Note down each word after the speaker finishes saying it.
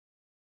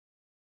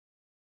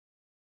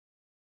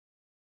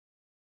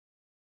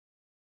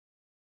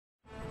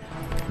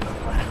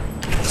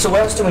So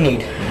what else do we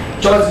need?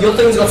 Jonathan, your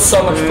thing's got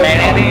so much food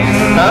colour.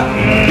 Huh?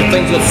 Your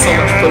thing's got so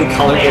much food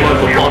colour all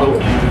over the bottle.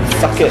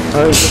 Fuck it.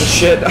 I don't give a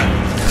shit.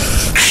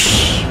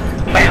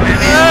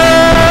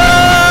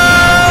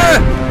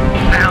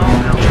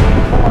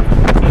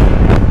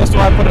 That's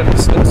why I put it in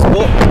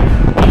sport.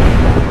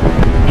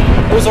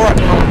 It was alright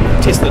when I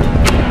tested.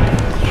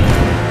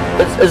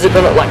 Is it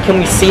gonna, like, can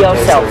we see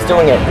ourselves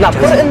doing it? No,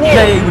 put it in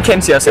there. Yeah, we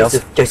can see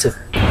ourselves. Joseph.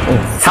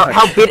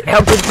 How good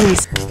can you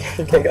see?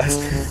 Okay, guys.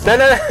 No.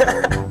 Okay.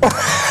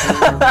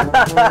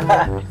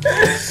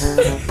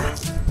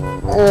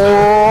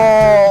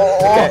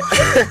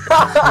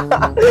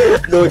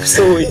 No,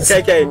 sweet.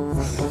 Okay.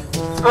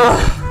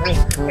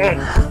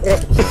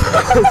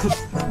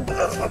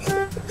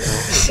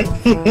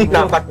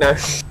 No, fuck no.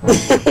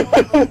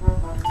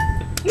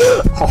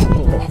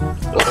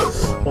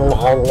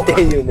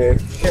 Damn, man.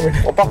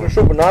 I'll pop a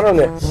short banana in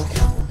there.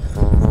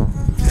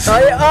 Oh,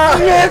 yeah.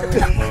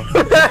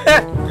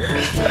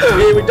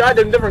 Yeah, we dyed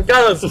them different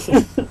colours.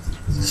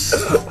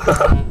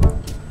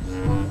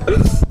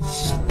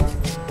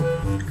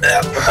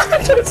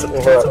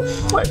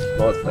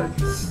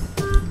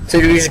 So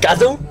you use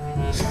gato?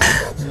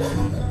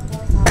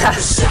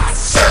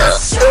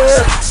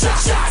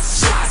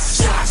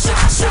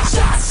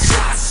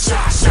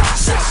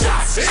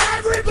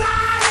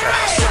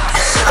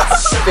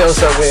 Feels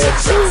so weird.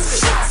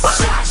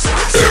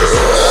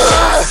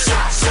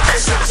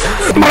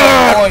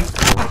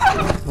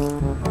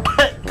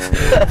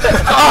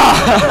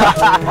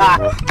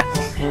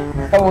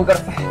 Oh, we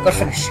gotta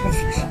finish.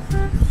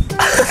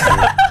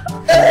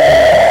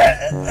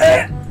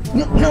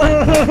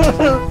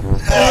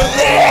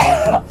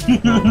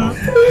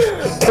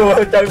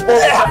 Don't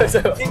fall.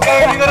 Keep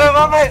going, you gotta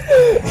move it.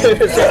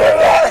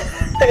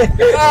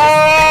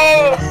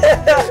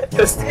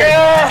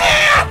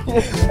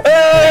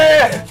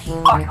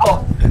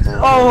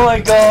 Oh my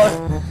god.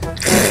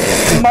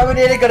 Mum and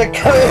Daddy gotta go.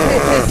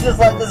 It's just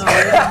like this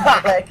weird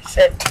black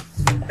shit.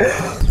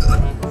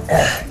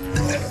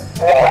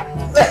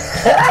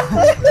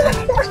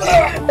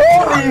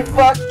 Holy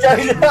fuck,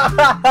 Jonah.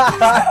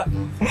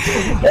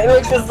 That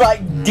looks just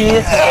like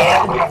death.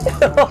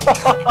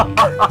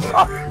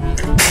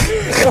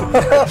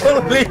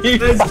 Holy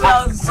this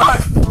sounds so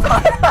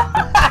fun.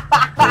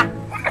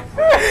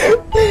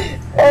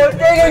 Oh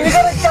dang it, you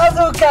got a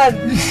guzzle gun!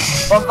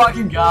 I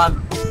fucking can't.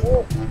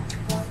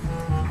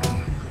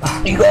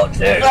 You got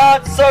to. Oh,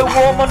 it's so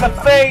warm on the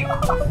feet.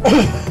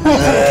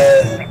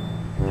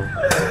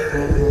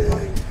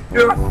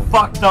 You're a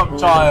fucked up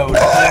child.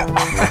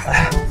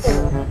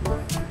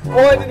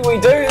 Why did we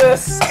do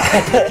this?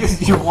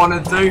 Because you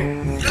wanted to.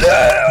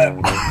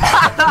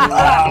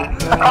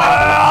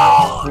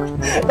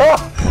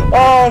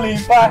 Holy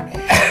fuck.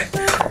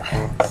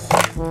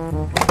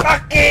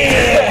 Fuck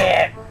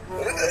it!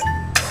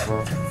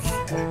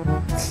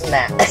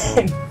 Nah.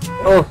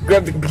 Oh,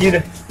 grab the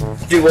computer.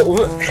 Do what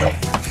with it?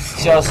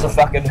 Show us the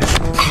fucking.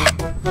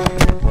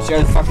 Show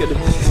the fucking.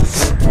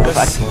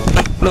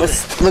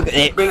 Look at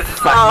it.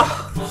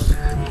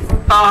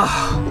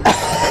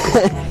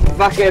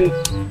 Fucking.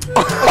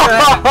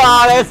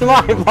 Oh, that's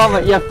my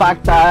vomit, you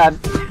fucktard.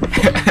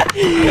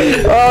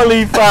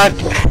 Holy fuck.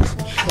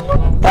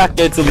 Fuck,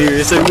 that's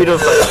hilarious. So we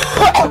don't.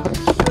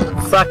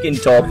 Fucking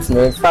tops,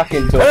 man.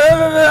 Fucking tops.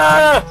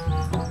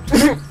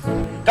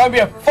 Don't be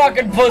a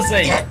fucking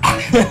pussy.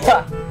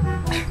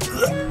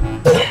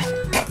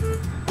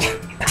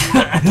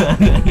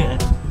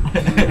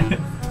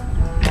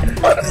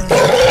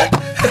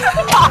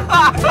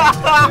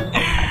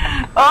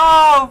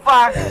 Oh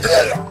fuck!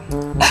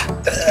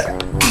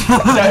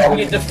 Don't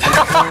get the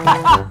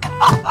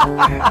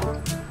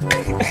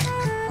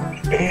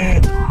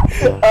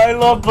I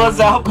love Buzz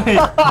out me.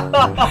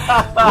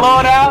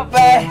 Lord out me.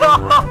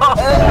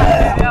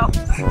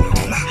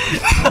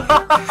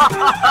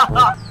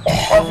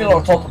 I feel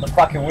on top of the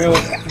fucking wheel,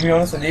 to be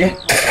honest with you.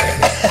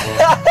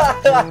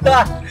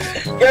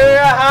 Give me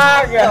a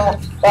hug!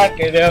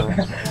 Fucking hell.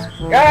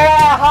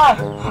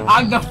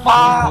 I'm the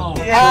fuck!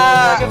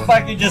 Yeah, I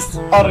fucking just,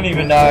 I don't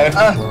even know.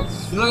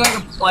 You look like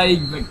a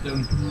plague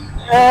victim.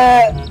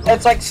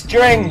 It's like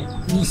string.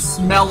 You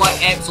smell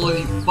like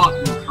absolutely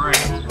fucking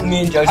crap.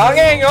 Me and Joseph. I'm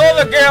getting all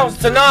the girls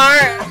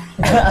tonight!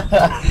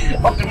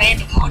 Fucking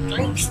need more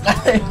drinks.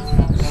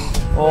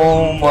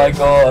 Oh my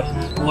god.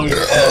 Lose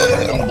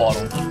fucking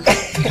bottle.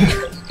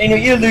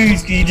 Anyway, you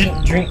lose because you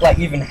didn't drink like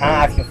even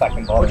half your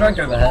fucking bottle. Drink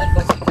over here.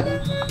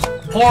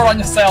 Pour it on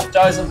yourself,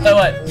 Joseph, do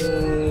it.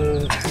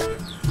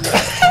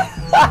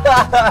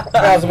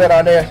 That was a good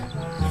idea.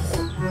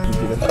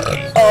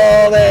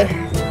 Oh man.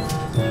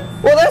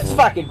 Well, that's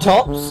fucking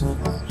tops.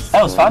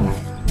 That was fun.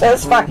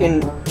 That's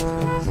fucking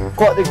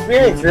quite the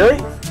experience, really.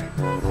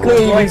 Come here,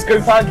 you big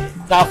group hug.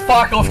 Nah,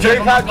 fuck off, group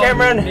hug,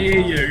 Cameron. Hear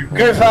you.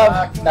 Group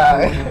hug.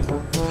 No.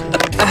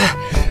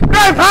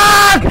 Group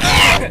hug!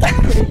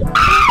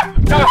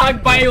 Go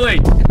hug Bailey.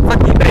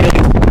 Fuck you, Bailey.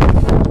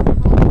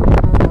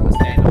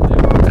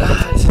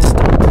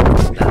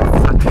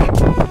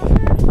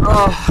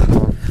 Oh,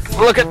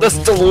 look at this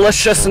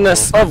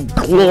deliciousness of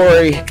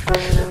glory.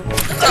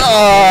 Oh.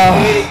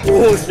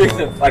 Oh,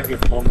 fucking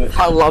vomit.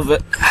 I love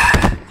it.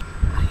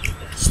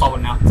 Stop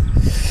it now.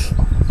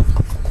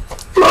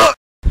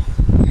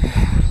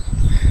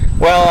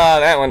 Well,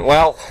 that went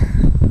well.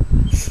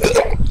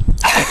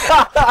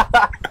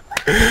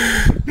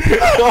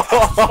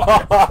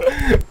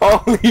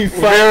 Holy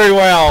fuck. Very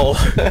well.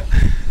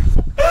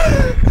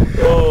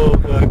 Oh,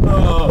 man.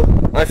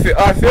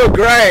 I feel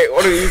great.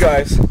 What are you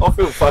guys? I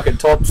feel fucking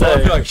top. So I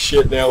feel like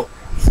shit now.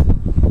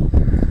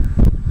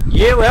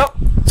 Yeah, well,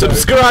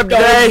 subscribe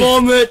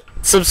today.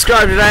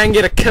 Subscribe today and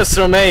get a kiss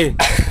from me.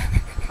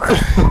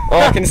 Oh,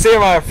 I can see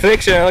my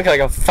reflection. I look like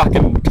a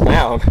fucking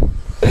clown.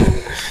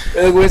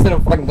 You look worse than a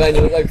fucking clown.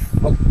 You look like.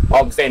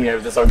 I'm standing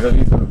over this. I'm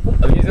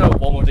using a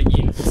vomit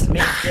again.